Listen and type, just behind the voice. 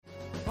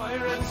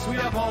Pirates we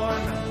are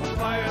born,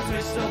 pirates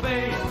we still be.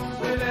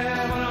 We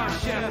live on our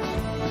ship,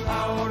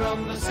 out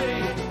on the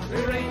sea.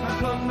 We rape and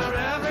plunder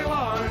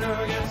everyone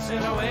who gets in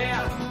our way.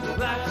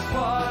 That's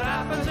what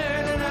happens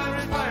in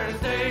every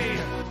pirate day.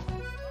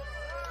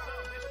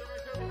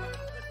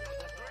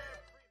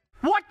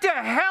 What the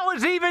hell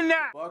is even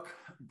that? Buc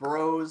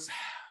Bros,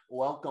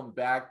 welcome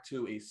back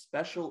to a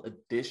special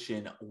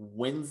edition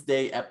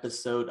Wednesday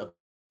episode of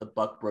the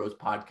Buc Bros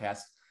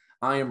podcast.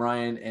 I am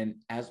Ryan, and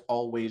as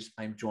always,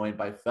 I'm joined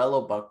by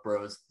fellow Buc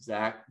Bros,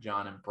 Zach,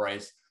 John, and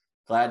Brice.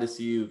 Glad to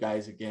see you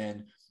guys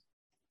again.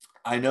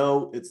 I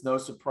know it's no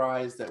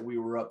surprise that we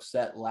were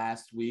upset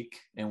last week,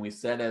 and we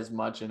said as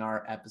much in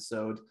our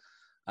episode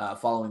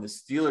following the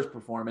Steelers'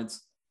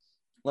 performance.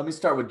 Let me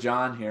start with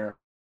John here.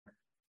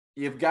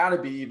 You've got to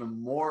be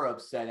even more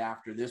upset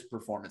after this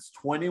performance.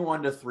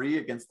 21-3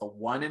 against the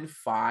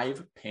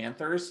 1-5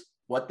 Panthers.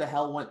 What the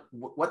hell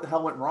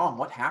went wrong?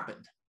 What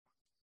happened?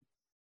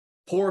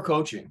 Poor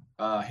coaching,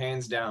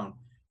 hands down.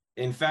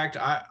 In fact,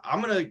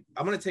 I'm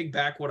gonna take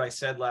back what I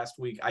said last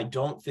week. I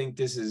don't think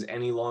this is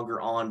any longer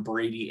on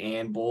Brady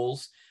and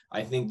Bowles.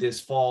 I think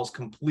this falls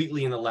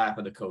completely in the lap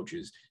of the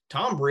coaches.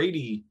 Tom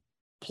Brady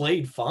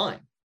played fine.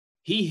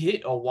 He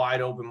hit a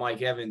wide open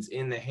Mike Evans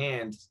in the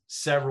hand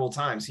several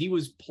times. He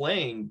was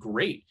playing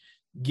great,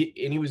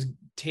 and he was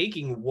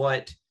taking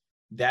what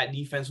that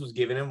defense was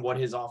giving him, what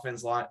his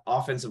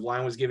offensive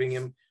line was giving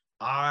him.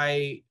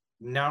 I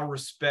now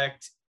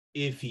respect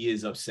if he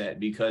is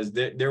upset, because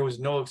there was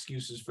no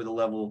excuses for the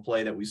level of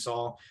play that we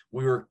saw.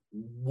 We were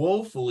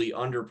woefully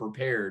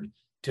underprepared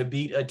to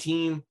beat a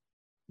team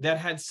that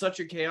had such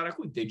a chaotic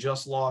week. They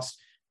just lost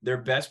their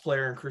best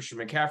player in Christian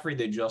McCaffrey.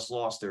 They just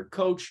lost their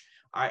coach.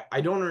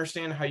 I don't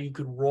understand how you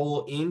could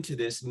roll into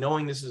this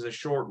knowing this is a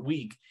short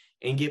week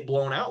and get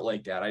blown out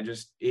like that.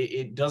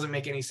 It doesn't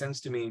make any sense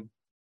to me.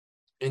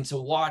 And to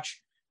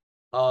watch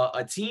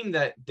a team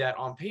that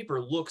on paper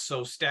looks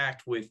so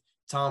stacked with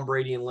Tom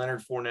Brady and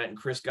Leonard Fournette and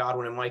Chris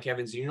Godwin and Mike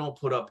Evans, you don't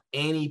put up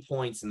any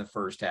points in the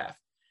first half.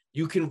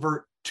 You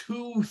convert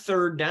 2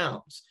 third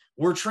downs.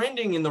 We're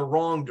trending in the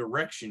wrong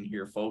direction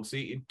here, folks.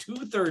 2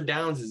 third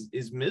downs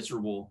is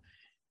miserable.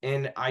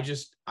 And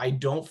I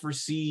don't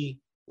foresee,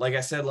 like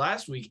I said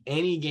last week,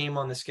 any game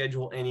on the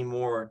schedule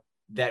anymore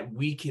that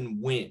we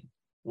can win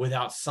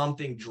without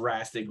something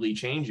drastically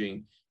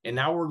changing. And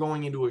now we're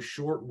going into a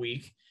short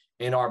week,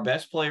 and our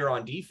best player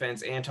on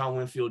defense, Anton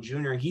Winfield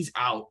Jr., he's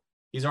out.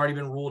 He's already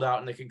been ruled out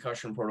in the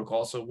concussion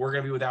protocol, so we're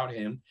going to be without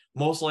him,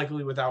 most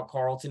likely without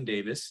Carlton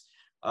Davis.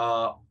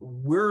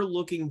 We're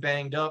looking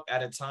banged up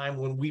at a time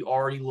when we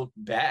already look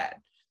bad.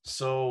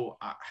 So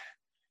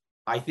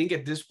I think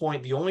at this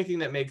point, the only thing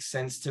that makes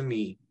sense to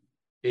me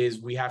is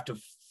we have to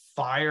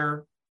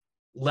fire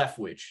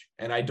Leftwich,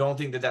 and I don't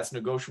think that that's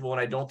negotiable,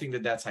 and I don't think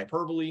that that's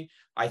hyperbole.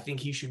 I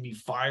think he should be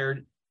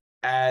fired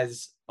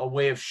as a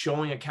way of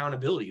showing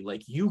accountability.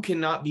 Like, you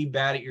cannot be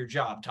bad at your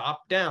job,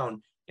 top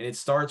down. And it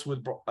starts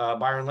with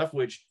Byron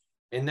Leftwich.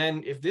 And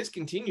then if this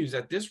continues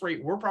at this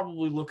rate, we're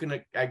probably looking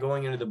at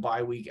going into the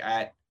bye week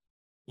at,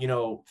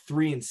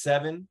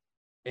 3-7.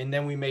 And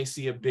then we may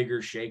see a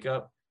bigger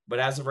shakeup. But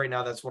as of right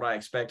now, that's what I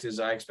expect.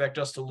 I expect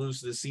us to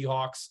lose to the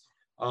Seahawks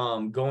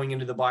going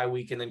into the bye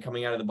week, and then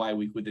coming out of the bye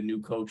week with a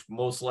new coach,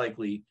 most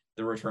likely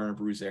the return of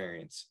Bruce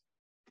Arians.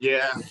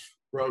 Yeah,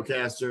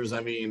 broadcasters,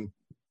 I mean,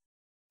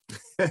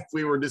 if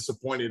we were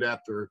disappointed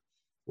after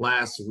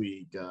last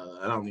week,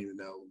 I don't even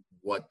know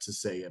what to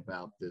say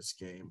about this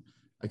game.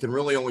 I can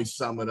really only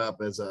sum it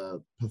up as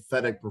a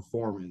pathetic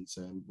performance.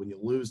 And when you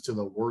lose to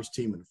the worst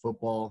team in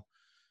football,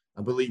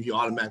 I believe you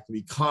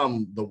automatically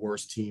become the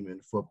worst team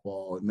in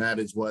football. And that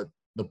is what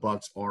the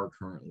Bucs are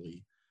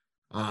currently.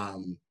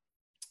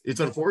 It's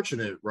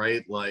unfortunate,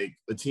 right? Like,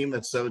 a team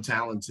that's so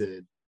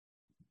talented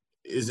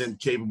isn't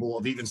capable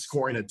of even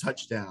scoring a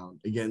touchdown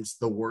against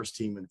the worst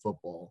team in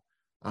football.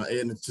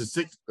 And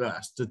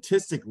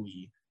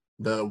statistically,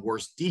 the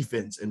worst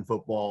defense in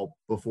football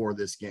before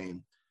this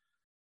game.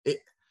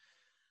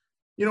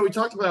 We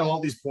talked about all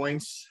these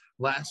points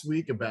last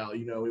week about,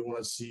 we want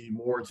to see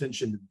more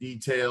attention to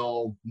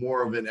detail,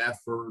 more of an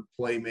effort,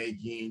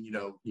 playmaking,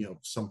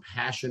 some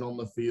passion on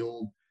the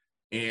field,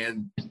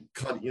 and,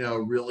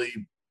 really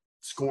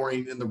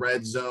scoring in the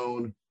red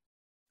zone.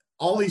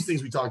 All these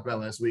things we talked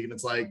about last week, and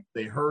it's like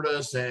they hurt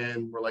us,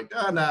 and we're like,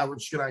 we're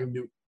just not going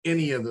to do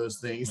any of those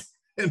things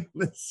in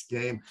this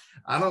game.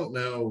 I don't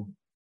know.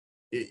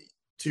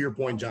 To your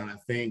point, John, I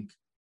think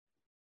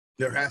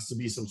there has to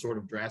be some sort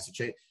of drastic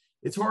change.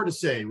 It's hard to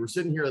say. We're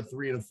sitting here at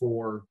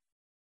 3-4,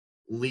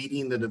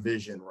 leading the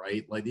division,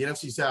 right? Like, the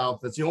NFC South,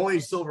 that's the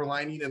only silver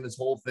lining in this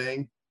whole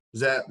thing,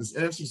 is that this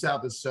NFC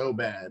South is so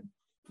bad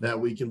that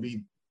we can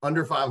be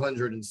under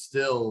 500 and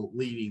still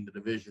leading the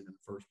division in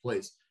the first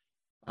place.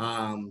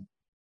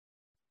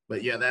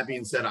 But yeah, that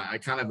being said, I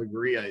kind of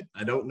agree.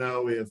 I don't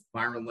know if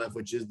Byron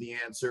Leftwich is the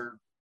answer.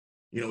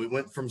 We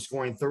went from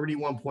scoring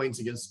 31 points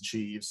against the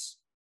Chiefs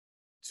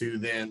to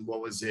then,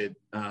 what was it?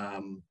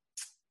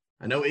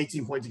 I know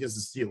 18 points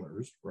against the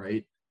Steelers,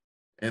 right?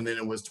 And then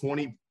it was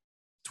 20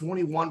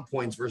 21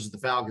 points versus the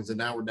Falcons, and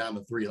now we're down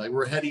to 3. Like,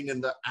 we're heading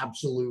in the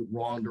absolute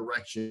wrong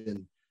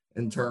direction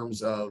in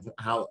terms of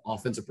how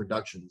offensive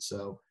production.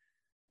 So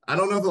I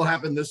don't know if it'll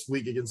happen this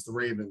week against the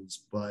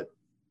Ravens, but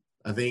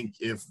I think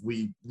if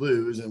we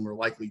lose, and we're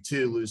likely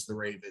to lose the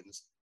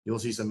Ravens, you'll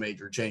see some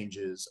major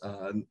changes.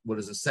 What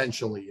is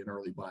essentially an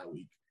early bye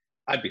week.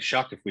 I'd be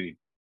shocked if we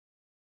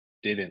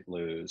didn't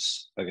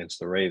lose against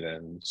the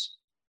Ravens.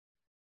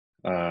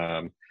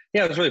 Yeah,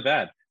 it was really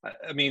bad.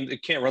 I mean,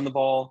 it can't run the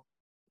ball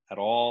at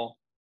all.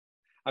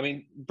 I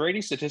mean,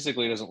 Brady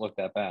statistically doesn't look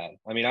that bad.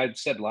 I mean, I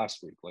said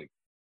last week, like,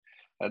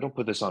 I don't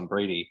put this on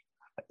Brady.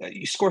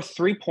 You score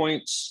 3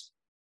 points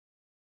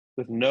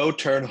with no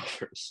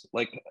turnovers.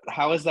 Like,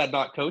 how is that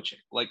not coaching?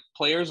 Like,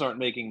 players aren't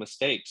making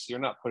mistakes. You're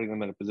not putting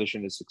them in a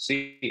position to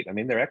succeed. I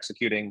mean, they're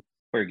executing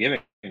what you're giving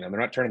them. They're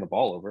not turning the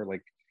ball over.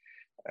 Like,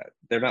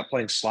 they're not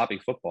playing sloppy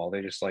football.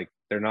 They just, like,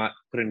 they're not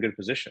put in good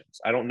positions.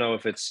 I don't know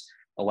if it's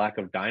a lack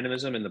of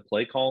dynamism in the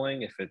play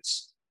calling, if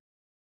it's,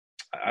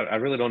 I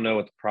really don't know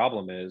what the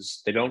problem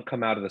is. They don't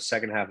come out of the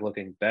second half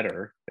looking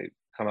better. They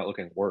come out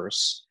looking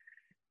worse.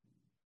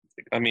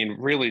 I mean,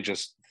 really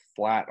just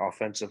flat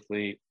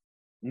offensively.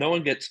 No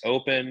one gets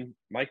open.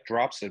 Mike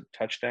drops a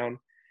touchdown.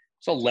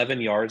 It's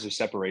 11 yards of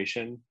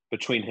separation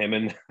between him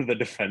and the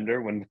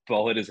defender when the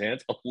ball hit his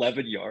hands.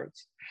 11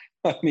 yards.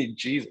 I mean,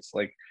 Jesus.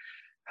 Like,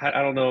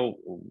 I don't know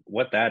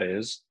what that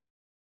is.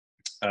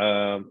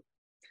 Fournette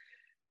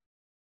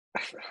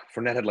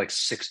had like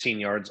 16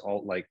 yards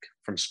all like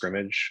from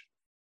scrimmage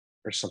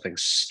or something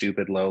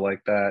stupid low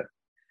like that.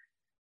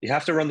 You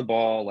have to run the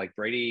ball. Like,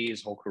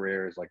 Brady's whole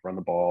career is like run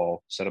the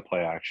ball, set up play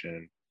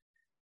action.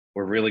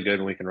 We're really good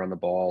when we can run the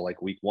ball.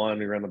 Like, week 1,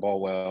 we ran the ball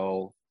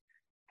well,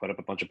 put up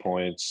a bunch of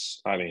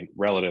points. I mean,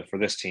 relative for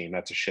this team,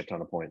 that's a shit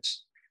ton of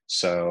points.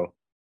 So,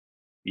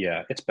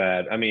 yeah, it's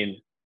bad. I mean,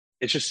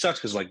 it just sucks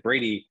because, like,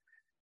 Brady,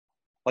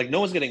 like,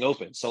 no one's getting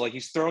open. So, like,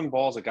 he's throwing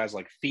balls at guys'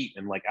 like feet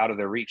and like out of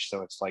their reach.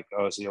 So it's like,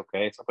 oh, is he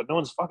okay? But no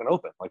one's fucking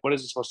open. Like, what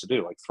is he supposed to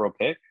do? Like, throw a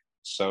pick?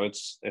 So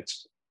it's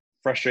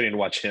frustrating to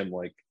watch him,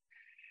 like,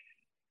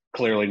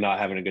 clearly not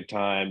having a good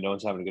time. No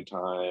one's having a good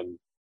time.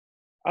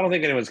 I don't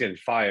think anyone's getting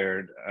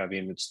fired. I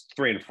mean, it's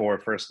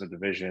 3-4, first in the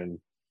division.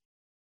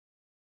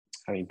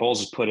 I mean,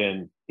 Bowles has put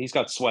in, he's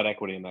got sweat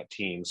equity in that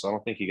team, so I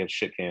don't think he gets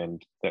shit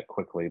canned that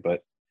quickly.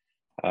 But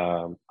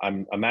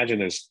I'm imagine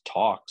there's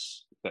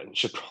talks that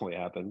should probably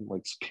happen.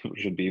 Like, people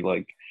should be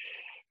like,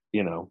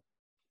 you know.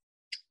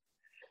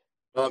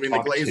 Well, I mean, the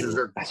Glazers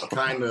are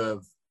kind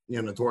of,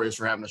 notorious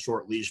for having a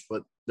short leash,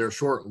 but their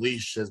short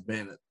leash has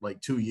been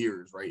like 2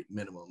 years, right,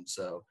 minimum.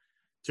 So,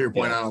 to your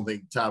point, I don't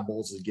think Todd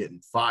Bowles is getting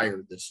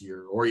fired this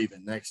year or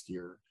even next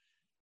year.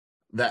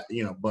 That,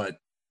 but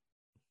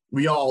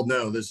we all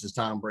know this is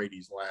Tom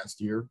Brady's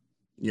last year,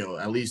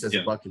 at least as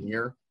a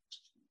Buccaneer.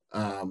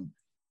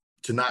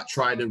 To not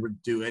try to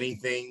do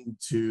anything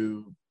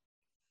to,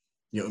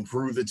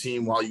 improve the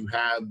team while you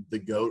have the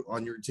GOAT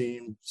on your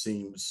team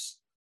seems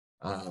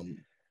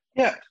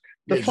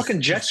the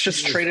fucking Jets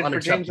just traded for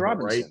James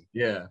Robinson. Right?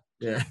 Yeah.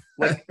 Yeah.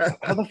 Like,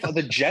 how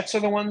the Jets are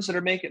the ones that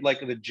are making,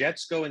 like, the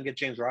Jets go and get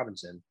James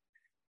Robinson.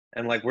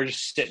 And, like, we're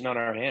just sitting on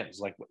our hands.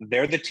 Like,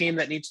 they're the team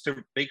that needs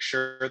to make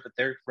sure that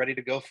they're ready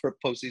to go for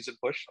a postseason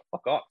push.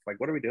 Fuck off. Like,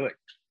 what are we doing?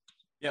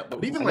 Yeah,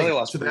 but even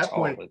like to that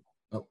point.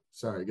 Oh,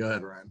 sorry. Go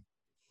ahead, Ryan.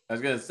 I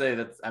was gonna say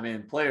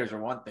players are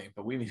one thing,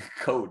 but we need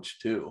a coach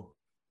too.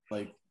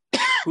 Like,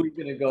 who's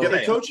gonna go? Yeah,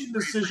 the coaching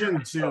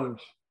decision to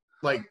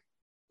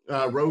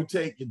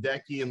rotate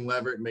Gadecki and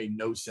Leverett made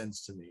no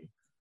sense to me.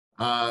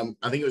 I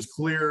think it was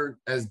clear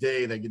as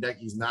day that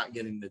Gadecki's not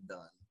getting it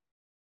done.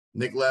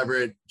 Nick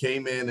Leverett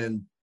came in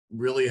and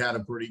really had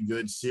a pretty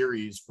good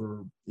series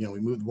for, we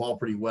moved the ball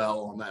pretty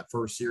well on that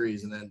first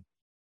series. And then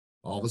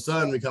all of a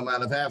sudden we come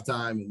out of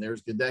halftime and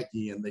there's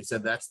Gadecki. And they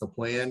said that's the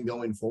plan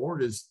going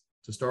forward, is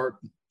to start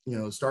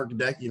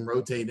Gadecki and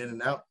rotate in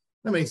and out.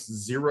 That makes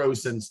zero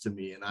sense to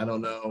me. And I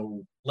don't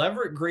know.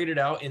 Leverett graded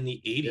out in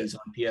the 80s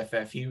on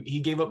PFF.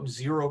 He gave up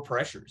 0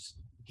 pressures.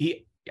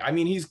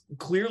 He's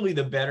clearly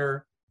the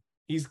better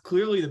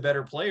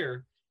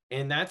player.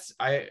 And that's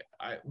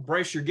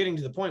Brice, you're getting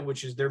to the point,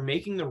 which is they're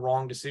making the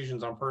wrong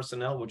decisions on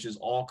personnel, which is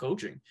all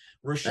coaching.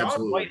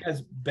 Rachaad White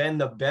has been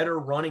the better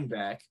running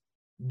back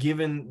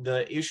given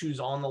the issues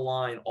on the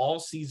line all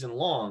season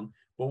long,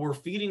 but we're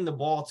feeding the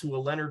ball to a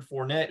Leonard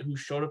Fournette who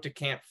showed up to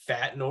camp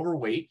fat and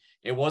overweight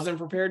and wasn't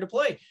prepared to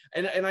play.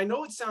 And I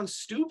know it sounds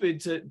stupid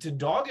to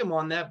dog him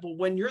on that, but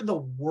when you're the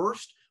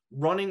worst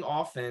running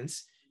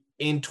offense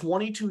in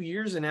 22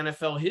 years in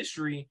NFL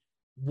history,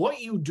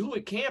 what you do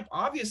at camp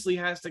obviously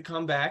has to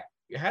come back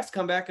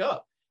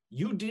up.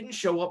 You didn't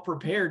show up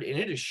prepared, and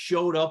it has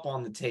showed up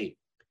on the tape.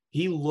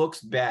 He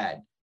looks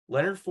bad.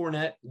 Leonard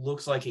Fournette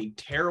looks like a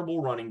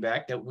terrible running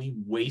back that we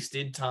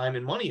wasted time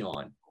and money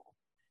on.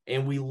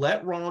 And we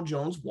let Ronald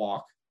Jones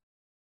walk,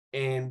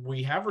 and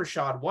we have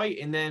Rachaad White,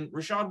 and then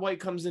Rachaad White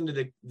comes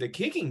into the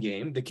kicking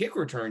game, the kick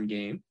return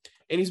game,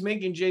 and he's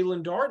making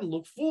Jalen Darden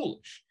look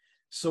foolish.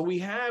 So we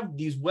have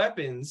these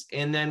weapons,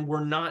 and then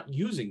we're not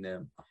using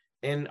them.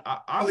 And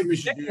I think we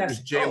should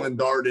use Jalen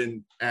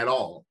Darden at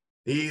all.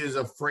 He is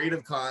afraid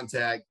of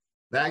contact.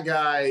 That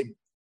guy,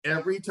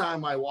 every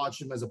time I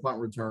watch him as a punt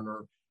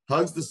returner,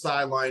 hugs the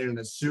sideline, and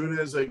as soon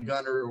as a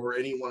gunner or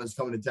anyone is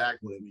coming to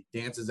tackle him, he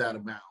dances out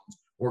of bounds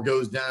or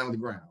goes down to the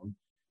ground.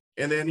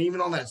 And then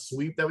even on that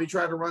sweep that we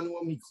tried to run to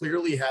him, he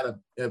clearly had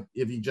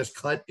if he just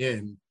cut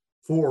in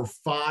 4 or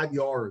 5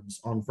 yards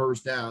on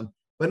first down.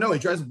 But no, he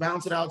tries to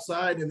bounce it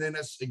outside. And then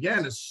as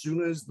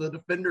soon as the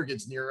defender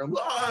gets near him,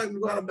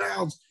 I'm out of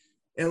bounds.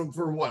 And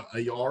for what, a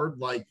yard?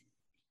 Like,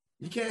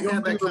 you can't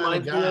have that kind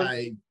of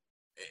guy.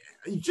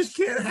 You just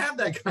can't have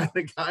that kind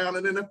of guy on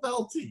an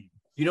NFL team.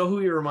 You know who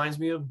he reminds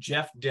me of?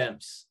 Jeff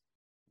Demps.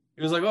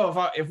 He was like,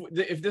 "Oh,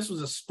 if this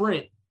was a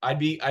sprint, I'd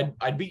beat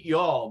you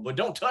all, but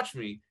don't touch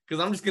me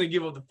because I'm just gonna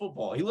give up the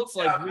football." He looks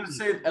like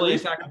at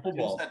least tackle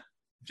football.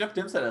 Jeff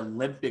Demps had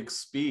Olympic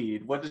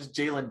speed. What does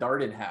Jalen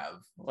Darden have?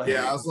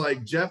 I was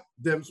like, Jeff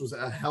Demps was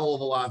a hell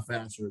of a lot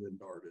faster than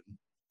Darden.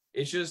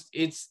 It's just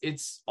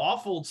it's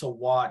awful to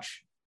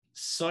watch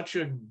such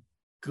a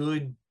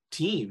good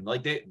team.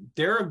 Like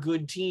they're a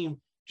good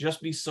team,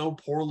 just be so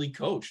poorly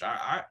coached.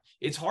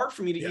 It's hard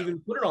for me to even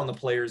put it on the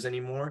players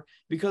anymore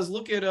because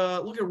look at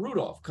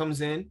Rudolph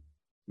comes in,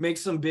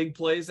 makes some big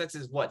plays. That's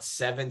his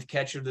 7th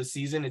catch of the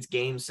season. It's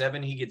game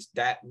 7. He gets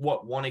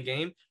won a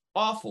game.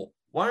 Awful.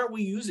 Why aren't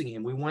we using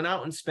him? We went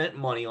out and spent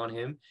money on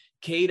him.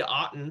 Cade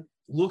Otton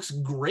looks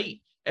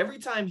great. Every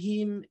time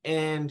him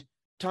and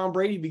Tom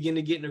Brady begin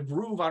to get in a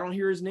groove, I don't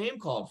hear his name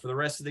called for the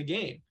rest of the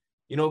game.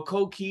 You know,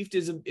 Cole Keeft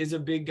is a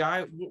big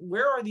guy.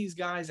 Where are these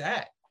guys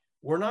at?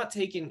 We're not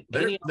taking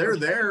they're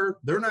there.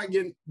 They're not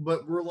getting,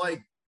 but we're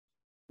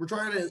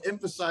trying to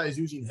emphasize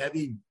using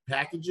heavy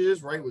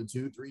packages, right? With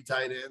 2-3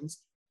 tight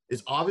ends.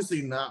 It's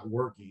obviously not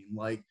working.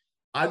 Like,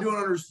 I don't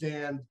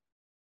understand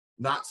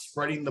not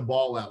spreading the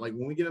ball out. Like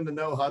when we get into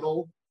no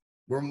huddle,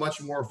 we're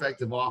much more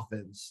effective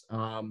offense.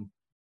 And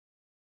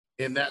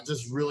that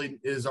just really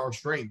is our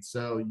strength.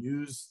 So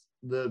use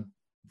the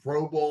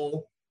Pro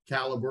Bowl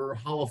caliber,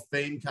 Hall of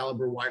Fame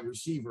caliber wide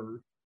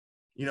receiver,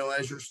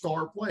 as your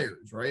star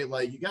players, right?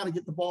 Like you got to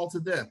get the ball to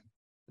them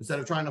instead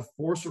of trying to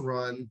force a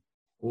run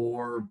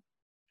or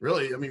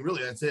really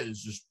that's it.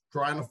 It's just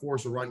trying to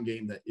force a run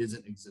game that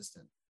isn't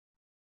existent.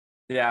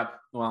 Yeah,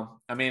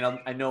 well, I mean,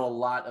 I know a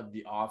lot of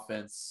the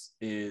offense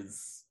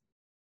is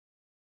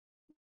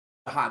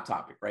a hot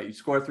topic, right? You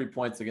score 3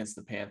 points against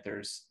the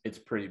Panthers, it's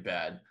pretty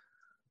bad.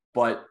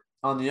 But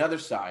on the other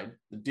side,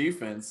 the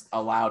defense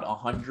allowed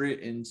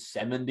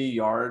 170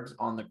 yards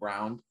on the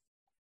ground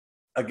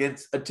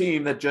against a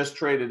team that just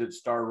traded its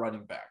star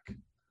running back.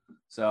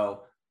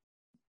 So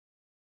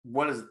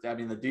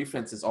the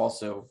defense is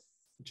also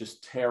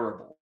just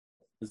terrible.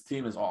 This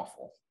team is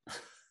awful.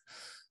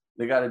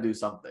 They got to do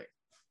something.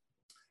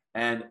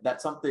 And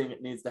that something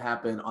needs to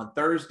happen on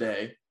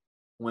Thursday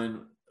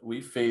when we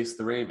face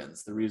the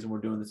Ravens. The reason we're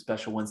doing the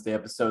special Wednesday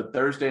episode,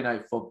 Thursday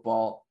Night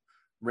Football,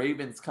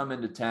 Ravens come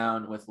into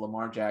town with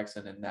Lamar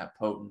Jackson in that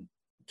potent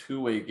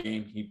 2-way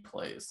game he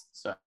plays.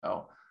 So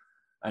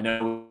I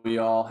know we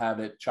all have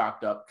it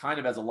chalked up kind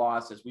of as a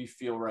loss as we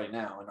feel right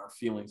now in our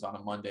feelings on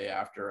a Monday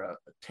after a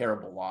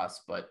terrible loss.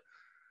 But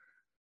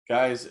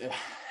guys,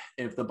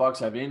 if the Bucs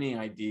have any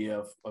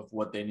idea of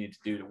what they need to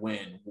do to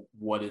win,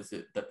 what is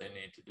it that they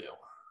need to do?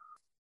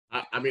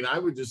 I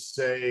would just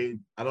say,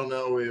 I don't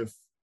know if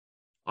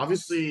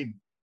obviously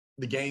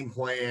the game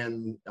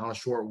plan on a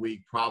short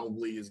week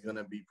probably is going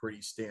to be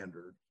pretty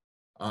standard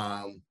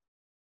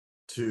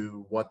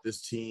to what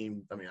this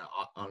team,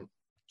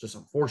 just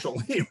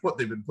unfortunately what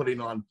they've been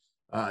putting on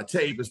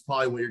tape is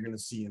probably what you're going to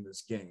see in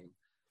this game.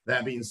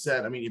 That being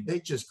said, if they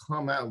just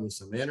come out with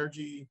some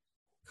energy,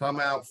 come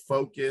out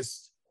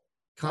focused,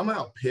 come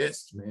out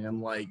pissed,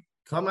 man, like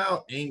come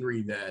out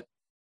angry that,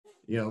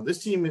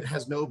 this team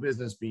has no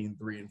business being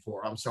 3-4.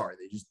 I'm sorry.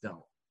 They just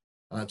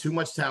don't. Too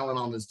much talent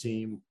on this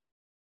team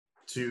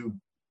to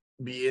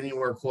be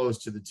anywhere close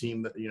to the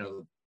team that,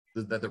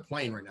 that they're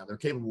playing right now. They're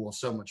capable of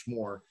so much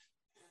more.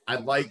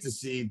 I'd like to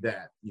see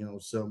that,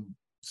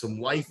 some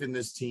life in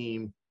this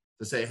team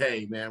to say,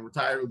 hey, man, we're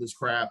tired of this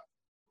crap.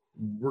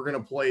 We're going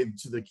to play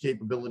to the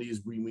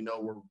capabilities we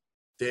know we're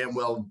damn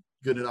well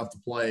good enough to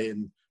play.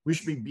 And we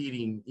should be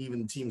beating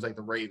even teams like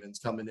the Ravens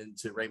coming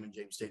into Raymond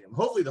James Stadium.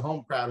 Hopefully the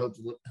home crowd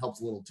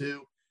helps a little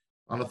too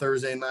on a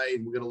Thursday night.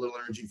 We'll get a little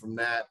energy from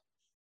that.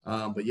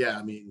 But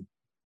yeah,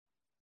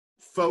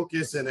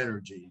 focus and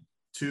energy,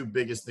 2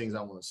 biggest things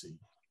I want to see.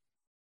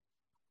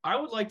 I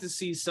would like to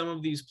see some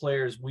of these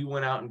players we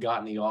went out and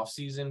got in the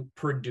offseason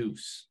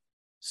produce.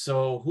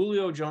 So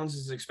Julio Jones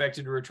is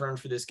expected to return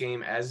for this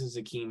game, as is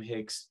Akeem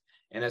Hicks.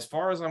 And as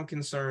far as I'm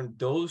concerned,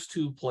 those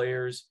 2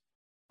 players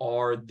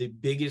are the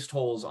biggest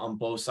holes on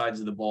both sides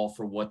of the ball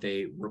for what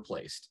they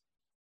replaced.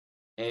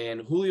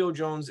 And Julio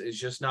Jones is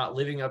just not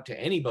living up to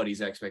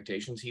anybody's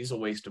expectations. He's a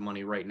waste of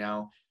money right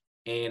now.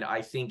 And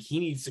I think he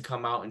needs to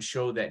come out and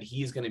show that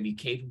he's going to be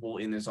capable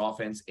in this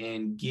offense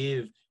and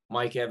give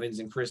Mike Evans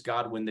and Chris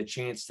Godwin the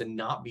chance to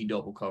not be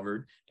double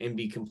covered and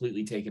be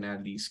completely taken out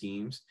of these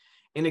schemes.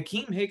 And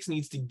Akeem Hicks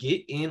needs to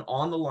get in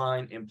on the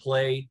line and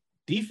play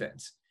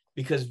defense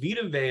because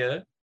Vita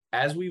Vea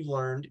as we've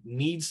learned,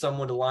 needs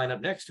someone to line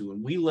up next to.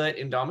 And we let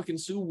Ndamukong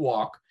Suh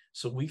walk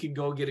so we could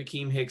go get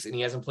Akeem Hicks, and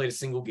he hasn't played a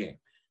single game.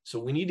 So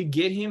we need to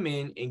get him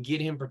in and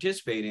get him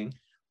participating.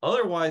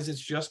 Otherwise, it's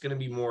just going to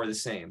be more of the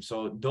same.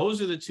 So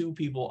those are the two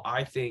people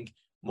I think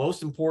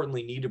most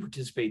importantly need to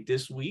participate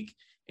this week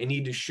and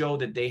need to show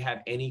that they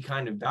have any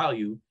kind of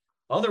value.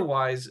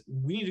 Otherwise,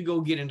 we need to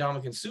go get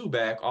Ndamukong Suh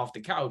back off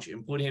the couch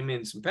and put him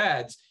in some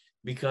pads,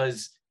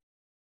 because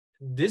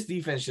this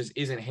defense just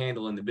isn't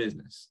handling the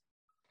business.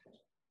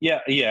 Yeah.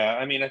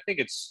 I mean, I think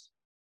it's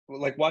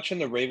like watching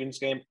the Ravens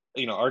game.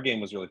 Our game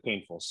was really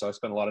painful, so I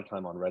spent a lot of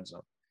time on red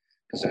zone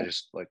because it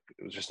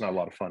was just not a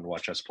lot of fun to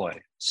watch us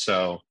play.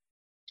 So,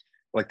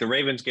 like the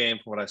Ravens game,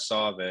 from what I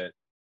saw of it,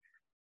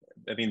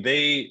 I mean,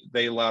 they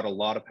allowed a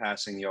lot of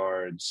passing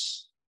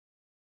yards.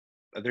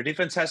 Their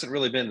defense hasn't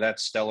really been that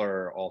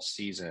stellar all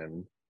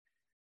season.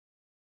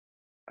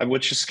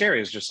 Which is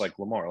scary, is just like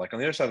Lamar. Like on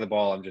the other side of the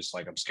ball, I'm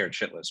scared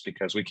shitless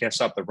because we can't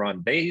stop the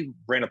run. They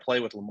ran a play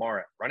with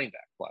Lamar at running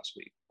back last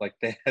week. Like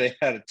they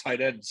had a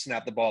tight end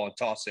snap the ball and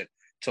toss it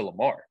to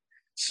Lamar.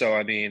 So,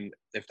 I mean,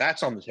 if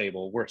that's on the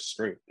table, we're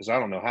screwed, because I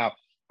don't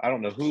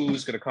know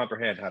who's going to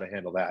comprehend how to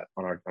handle that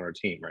on our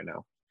team right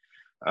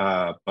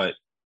now. But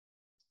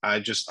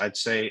I'd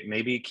say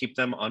maybe keep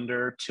them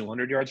under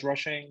 200 yards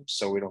rushing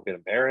so we don't get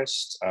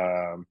embarrassed.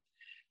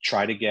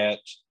 Try to get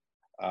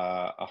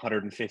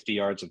 150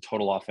 yards of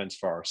total offense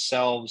for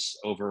ourselves,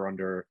 over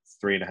under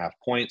 3.5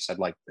 points. I'd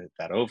like to hit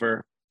that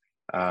over.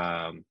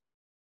 I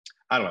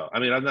don't know. I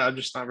mean, I'm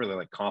just not really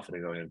like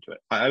confident going into it.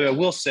 I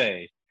will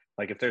say,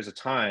 like, if there's a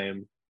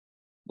time,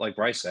 like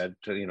Brice said,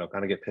 to,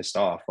 kind of get pissed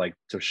off, like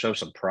to show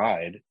some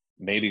pride,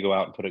 maybe go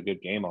out and put a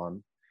good game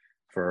on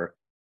for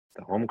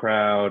the home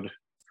crowd,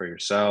 for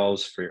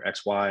yourselves, for your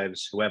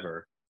ex-wives,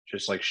 whoever.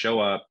 Just like show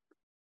up.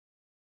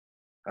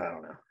 I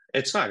don't know.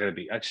 It's not going to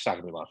be a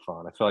lot of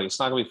fun. I feel like it's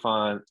not going to be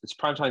fun. It's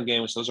primetime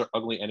games. Those are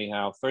ugly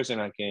anyhow. Thursday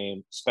night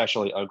game,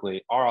 especially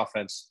ugly. Our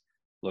offense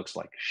looks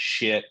like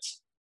shit.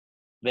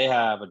 They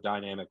have a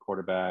dynamic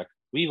quarterback.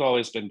 We've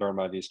always been burned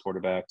by these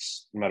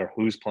quarterbacks, no matter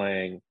who's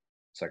playing.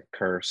 It's like a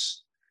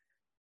curse.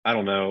 I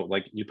don't know.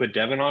 Like, you put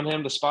Devin on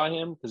him to spy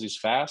him because he's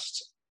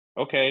fast.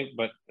 Okay,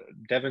 but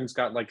Devin's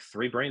got like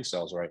 3 brain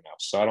cells right now.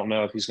 So I don't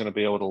know if he's going to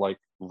be able to like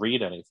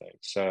read anything.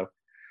 So,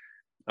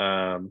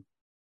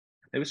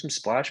 maybe some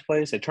splash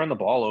plays. They turn the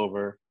ball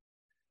over.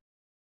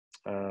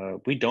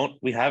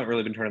 We haven't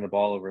really been turning the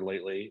ball over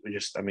lately.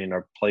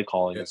 Our play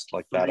calling is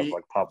like that of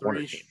like Pop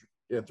Warner team.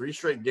 Yeah, 3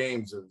 straight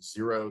games of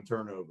 0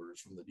 turnovers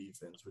from the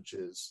defense, which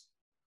is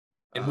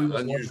and we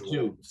went unusual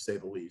 1-2. to say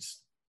the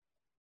least.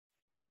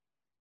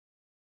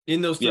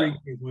 In those 3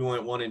 games, we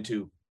went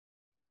 1-2.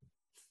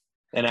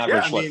 And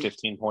average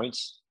 15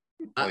 points?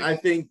 I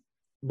think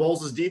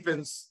Bowles'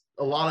 defense,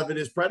 a lot of it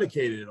is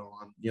predicated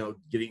on,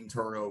 getting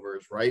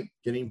turnovers, right?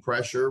 Getting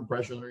pressure on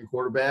the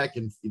quarterback,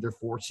 and either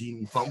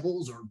forcing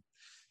fumbles or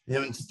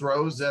him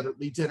throws that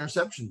lead to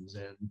interceptions.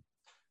 And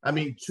I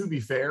mean, to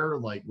be fair,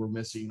 like, we're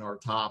missing our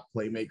top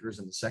playmakers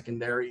in the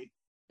secondary.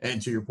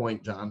 And to your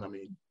point, John, I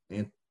mean,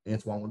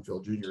 Antoine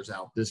Winfield Jr. is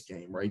out this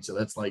game, right? So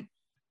that's like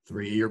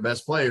 3 of your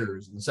best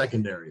players in the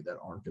secondary that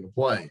aren't going to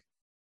play.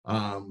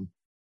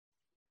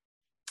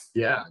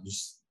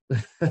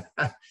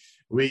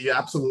 We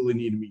absolutely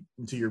need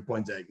to your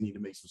point, Zach, need to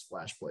make some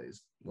splash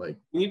plays. Like,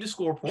 we need to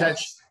score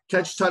points.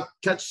 Catch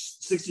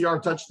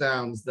 60-yard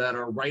touchdowns that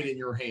are right in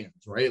your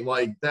hands, right?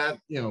 Like that,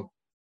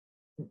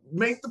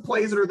 make the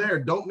plays that are there.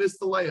 Don't miss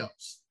the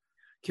layups.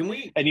 Can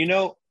we? And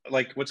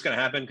like what's going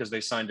to happen, because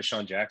they signed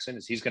Deshaun Jackson,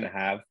 is he's going to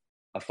have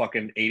a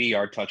fucking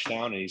 80-yard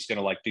touchdown, and he's going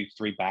to like do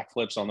 3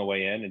 backflips on the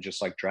way in and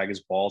just like drag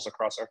his balls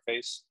across our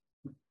face.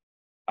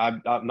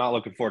 I'm not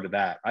looking forward to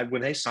that.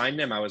 When they signed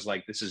him, I was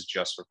like, this is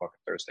just for fucking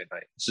Thursday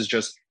night. This is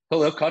just,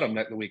 he'll cut him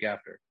the week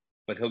after,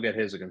 but he'll get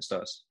his against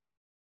us.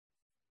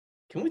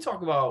 Can we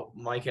talk about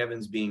Mike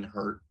Evans being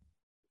hurt?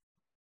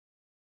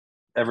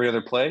 Every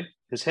other play?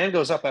 His hand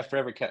goes up after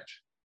every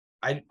catch.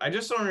 I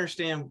just don't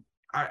understand.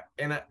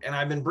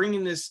 I've been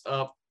bringing this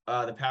up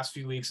the past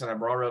few weeks, and I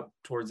brought it up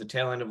towards the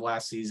tail end of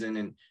last season,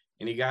 and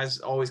you guys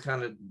always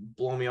kind of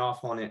blow me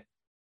off on it.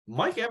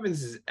 Mike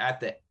Evans is at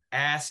the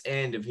ass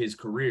end of his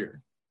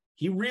career.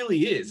 He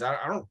really is.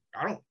 I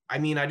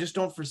just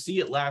don't foresee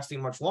it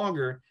lasting much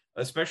longer,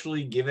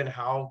 especially given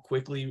how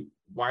quickly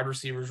wide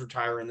receivers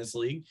retire in this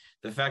league.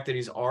 The fact that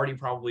he's already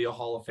probably a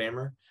Hall of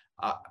Famer.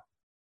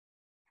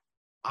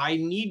 I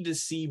need to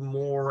see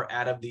more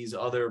out of these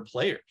other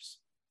players.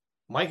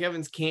 Mike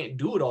Evans can't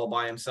do it all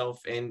by himself.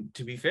 And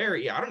to be fair,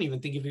 I don't even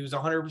think if he was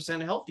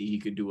 100% healthy, he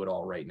could do it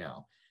all right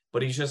now.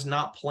 But he's just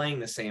not playing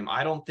the same.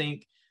 I don't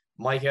think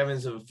Mike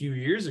Evans of a few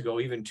years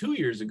ago, even 2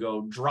 years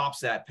ago,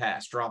 drops that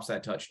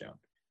touchdown.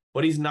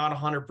 But he's not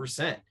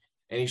 100%.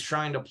 And he's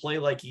trying to play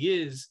like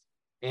he is,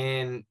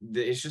 and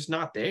it's just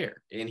not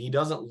there. And he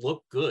doesn't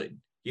look good.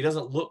 He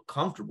doesn't look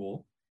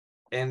comfortable.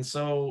 And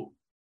so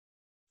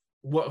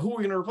who are we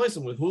going to replace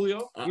him with?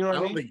 Julio? I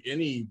don't think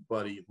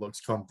anybody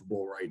looks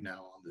comfortable right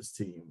now on this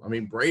team. I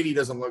mean, Brady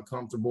doesn't look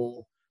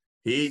comfortable.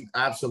 He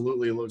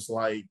absolutely looks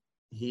like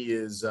he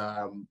is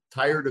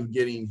tired of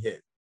getting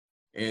hit.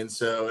 And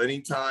so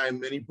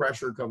anytime any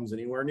pressure comes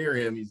anywhere near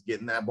him, he's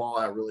getting that ball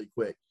out really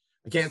quick.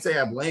 I can't say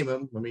I blame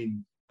him. I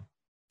mean,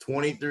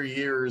 23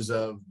 years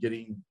of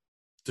getting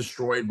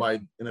destroyed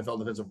by NFL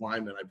defensive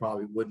linemen, I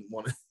probably wouldn't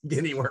want to get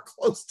anywhere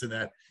close to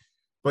that.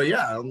 But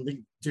yeah, I don't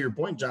think, to your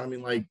point, John, I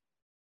mean, like,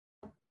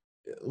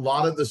 a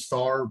lot of the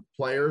star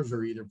players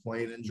are either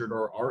playing injured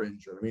or are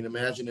injured. I mean,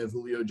 imagine if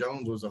Julio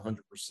Jones was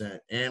 100%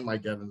 and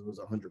Mike Evans was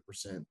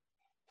 100%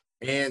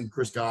 and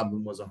Chris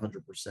Godwin was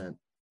 100%.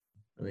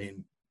 I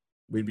mean,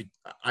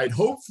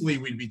 hopefully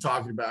we'd be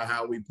talking about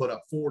how we put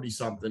up 40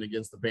 something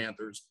against the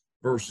Panthers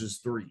versus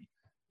 3.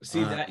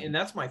 See that, and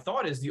that's my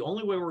thought, is the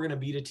only way we're going to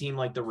beat a team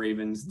like the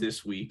Ravens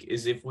this week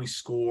is if we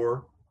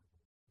score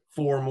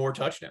 4 more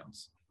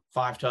touchdowns,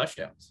 5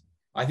 touchdowns.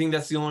 I think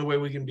that's the only way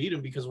we can beat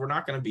them, because we're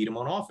not going to beat them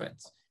on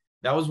offense.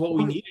 That was what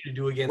we needed to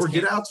do against. Or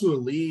get out to a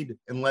lead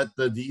and let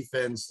the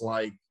defense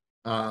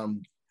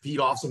feed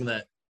off some of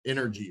that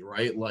energy,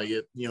 right? Like,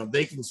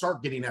 they can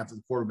start getting after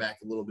the quarterback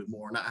a little bit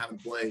more, not having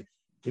to play,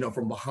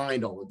 from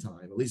behind all the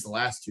time, at least the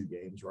last 2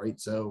 games, right?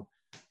 So,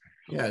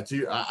 yeah,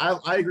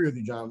 I agree with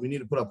you, John. We need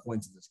to put up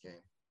points in this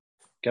game.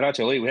 Get out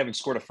to a lead. We haven't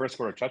scored a first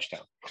quarter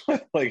touchdown.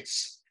 Like,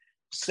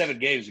 7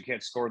 games, you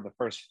can't score in the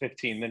first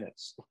 15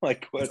 minutes.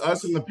 Like, what? It's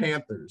us and the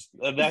Panthers.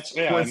 That's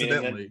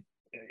coincidentally.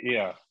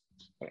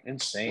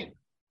 Insane.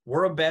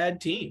 We're a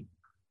bad team.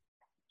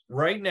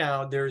 Right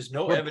now, there's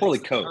no evidence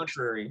to the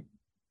contrary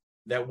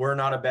that we're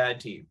not a bad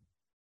team.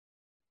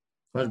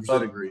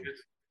 100% agree.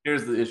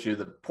 Here's the issue: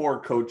 the poor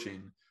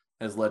coaching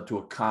has led to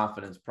a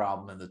confidence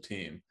problem in the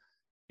team.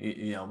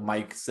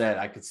 Mike said,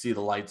 I could see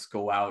the lights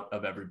go out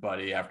of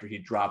everybody after he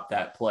dropped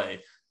that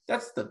play.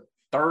 That's the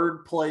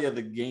 3rd play of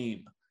the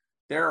game.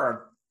 There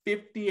are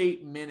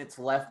 58 minutes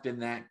left in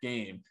that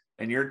game,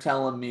 and you're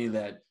telling me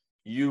that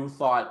you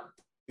thought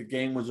the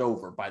game was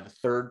over by the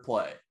 3rd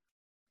play.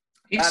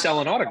 He's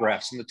selling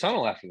autographs in the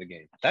tunnel after the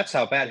game. That's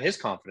how bad his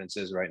confidence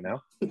is right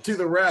now. To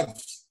the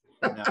refs.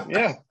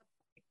 Yeah.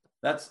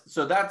 That's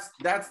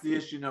the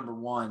issue number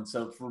 1.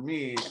 So for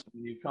me,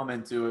 when you come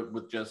into it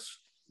with just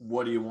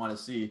what do you want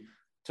to see,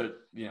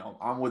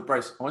 I'm with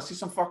Brice. I want to see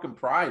some fucking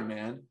pride,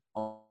 man.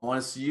 I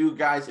want to see you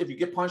guys, if you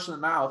get punched in the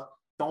mouth,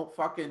 don't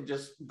fucking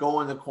just go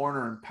in the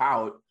corner and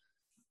pout.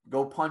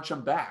 Go punch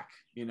them back,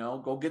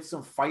 go get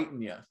some fight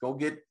in you.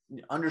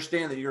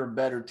 Understand that you're a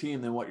better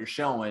team than what you're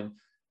showing.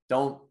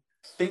 Don't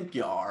think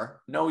you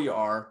are. Know you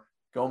are.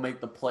 Go make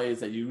the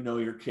plays that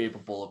you're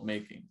capable of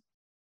making.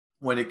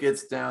 When it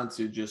gets down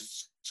to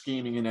just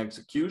scheming and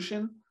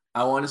execution,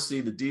 I want to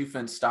see the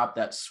defense stop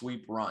that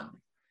sweep run.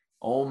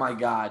 Oh my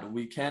God,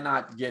 we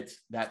cannot get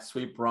that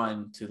sweep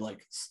run to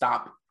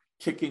stop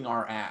kicking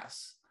our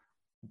ass.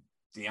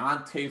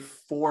 Deontay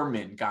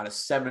Foreman got a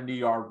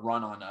 70-yard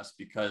run on us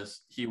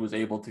because he was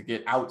able to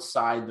get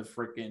outside the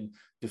freaking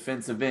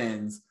defensive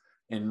ends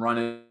and run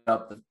it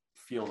up the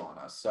field on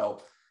us.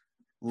 So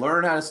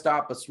learn how to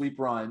stop a sweep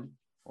run,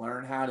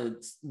 learn how to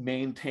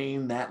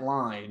maintain that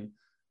line,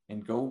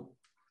 and go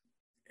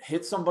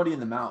hit somebody in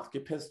the mouth.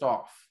 Get pissed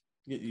off.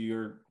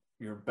 You're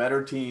a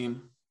better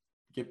team.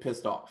 Get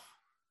pissed off.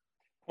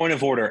 Point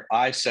of order.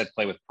 I said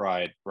play with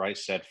pride.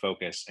 Brice said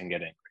focus and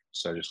get angry.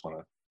 So I just want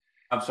to.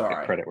 I'm sorry.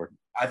 Get credit where.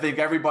 I think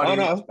everybody. Oh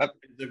no,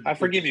 I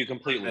forgive you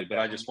completely, but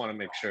I just want to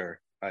make sure.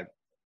 I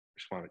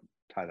just want to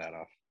tie that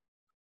off.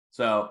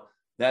 So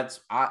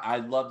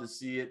I'd love to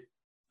see it.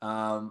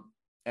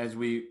 As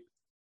we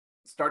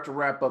start to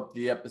wrap up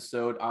the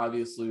episode,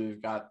 obviously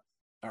we've got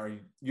our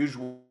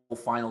usual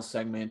final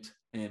segment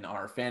in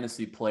our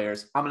fantasy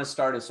players. I'm going to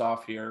start us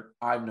off here.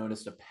 I've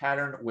noticed a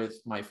pattern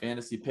with my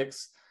fantasy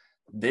picks.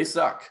 They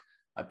suck.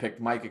 I picked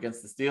Mike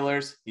against the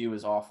Steelers. He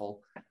was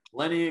awful.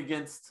 Lenny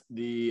against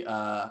the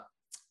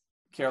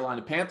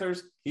Carolina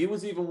Panthers. He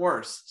was even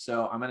worse.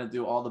 So I'm going to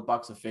do all the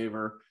Bucs a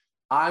favor.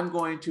 I'm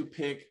going to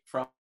pick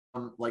from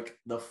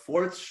the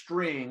 4th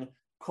string.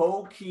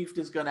 Cole Keefe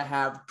is going to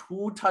have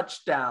 2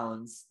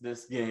 touchdowns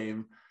this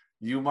game.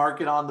 You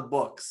mark it on the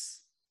books.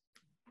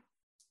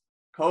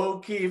 Cole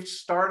Keefe,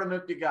 start him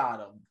if you got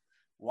him.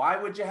 Why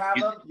would you have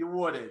him? You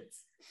wouldn't.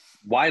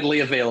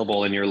 Widely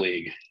available in your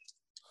league.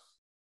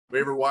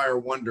 Waiver wire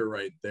wonder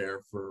right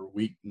there for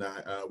week 9.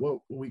 What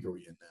week are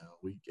we in now?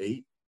 Week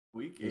 8?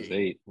 Week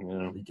 8.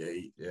 Yeah. Week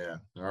 8. Yeah.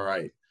 All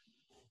right.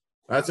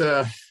 That's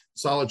a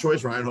solid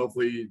choice, Ryan.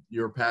 Hopefully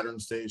your pattern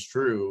stays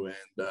true, and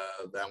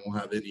that won't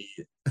have any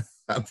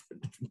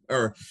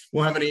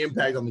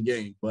impact on the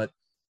game. But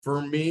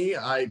for me,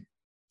 I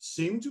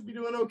seem to be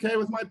doing okay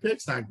with my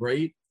picks. Not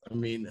great. I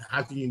mean,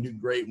 how can you do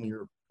great when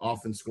your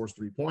offense scores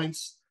 3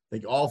 points? I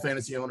think all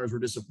fantasy owners were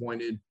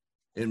disappointed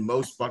in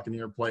most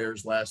Buccaneer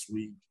players last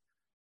week.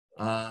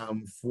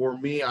 For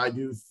me, I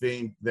do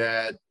think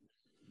that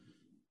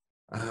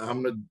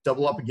I'm going to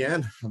double up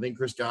again. I think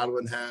Chris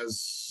Godwin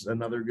has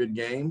another good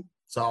game,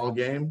 solid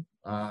game.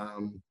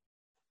 I'll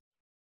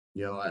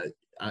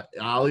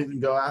even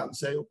go out and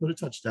say we'll put a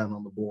touchdown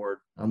on the board.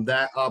 I'm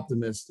that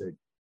optimistic.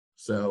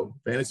 So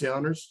fantasy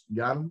owners,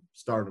 got them,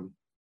 start them.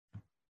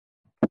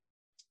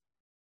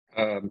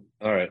 All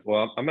right.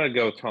 Well, I'm going to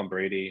go with Tom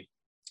Brady,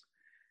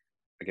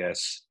 I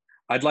guess.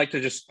 I'd like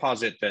to just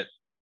posit that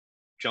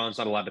John's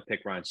not allowed to pick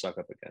Ryan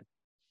Suckup again,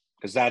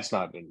 because that's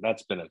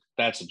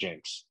a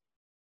jinx.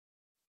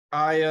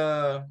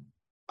 I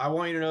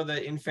want you to know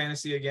that in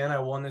fantasy again, I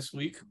won this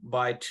week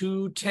by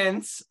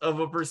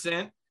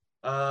 0.2%.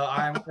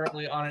 I am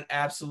currently on an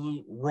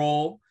absolute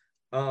roll.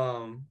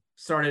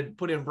 Started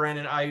putting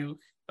Brandon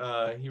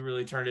Ayuk. He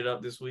really turned it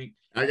up this week.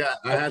 I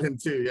had him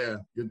too. Yeah,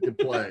 good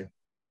play.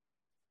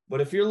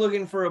 But if you're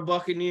looking for a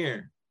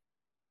Buccaneer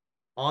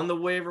on the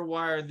waiver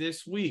wire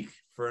this week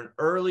for an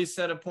early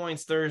set of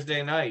points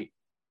Thursday night,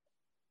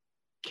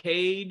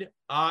 Cade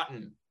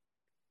Otton,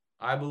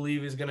 I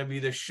believe, is going to be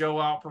the show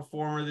out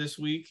performer this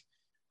week.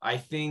 I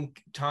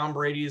think Tom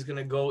Brady is going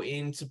to go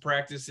into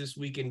practice this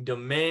week and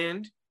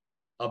demand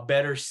a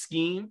better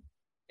scheme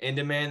and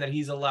demand that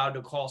he's allowed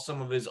to call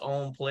some of his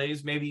own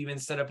plays, maybe even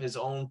set up his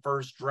own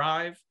first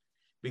drive,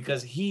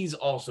 because he's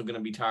also going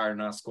to be tired of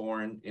not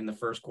scoring in the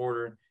first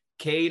quarter.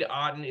 Cade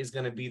Otton is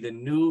going to be the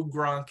new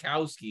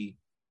Gronkowski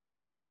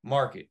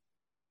market.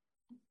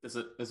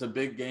 It's a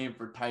big game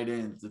for tight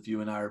ends, if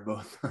you and I are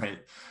both right.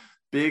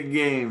 Big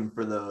game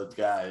for those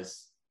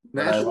guys.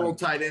 National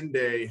Tight End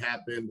Day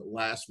happened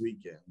last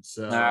weekend,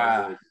 so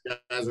you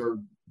guys are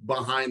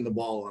behind the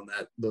ball on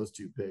those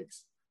two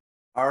picks.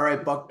 All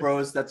right, Buc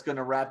Bros, that's going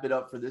to wrap it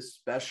up for this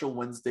special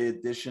Wednesday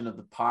edition of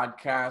the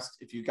podcast.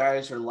 If you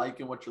guys are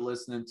liking what you're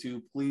listening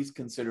to, please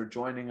consider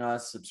joining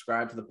us.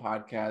 Subscribe to the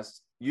podcast.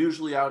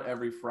 Usually out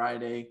every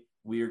Friday.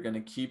 We are going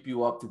to keep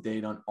you up to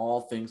date on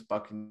all things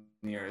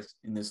Buccaneers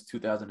in this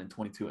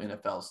 2022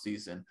 NFL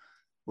season.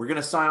 We're going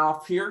to sign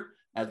off here.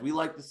 As we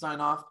like to sign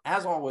off,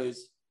 as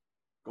always,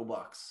 go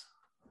Bucs.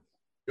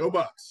 Go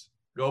Bucs.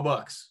 Go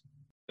Bucs.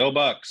 Go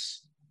Bucs.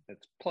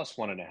 It's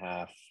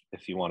 +1.5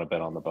 if you want to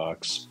bet on the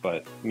Bucs,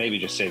 but maybe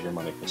just save your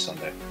money for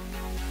Sunday.